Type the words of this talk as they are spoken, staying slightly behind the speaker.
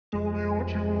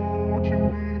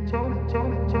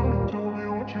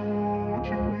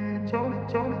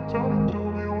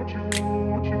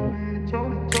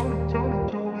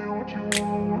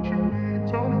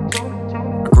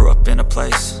grew up in a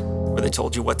place where they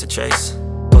told you what to chase,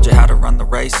 told you how to run the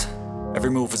race.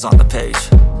 Every move was on the page,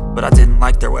 but I didn't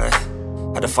like their way.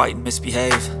 Had to fight and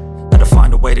misbehave, had to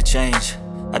find a way to change,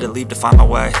 had to leave to find my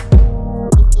way.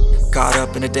 Caught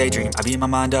up in a daydream, I beat my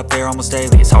mind up there almost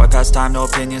daily. It's how I pass time, no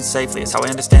opinions safely. It's how I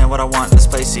understand what I want in this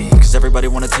place, see. Cause everybody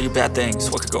wanna tell you bad things,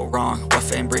 what could go wrong, what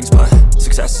fame brings. But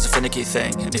success is a finicky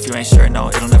thing, and if you ain't sure, no,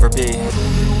 it'll never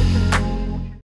be.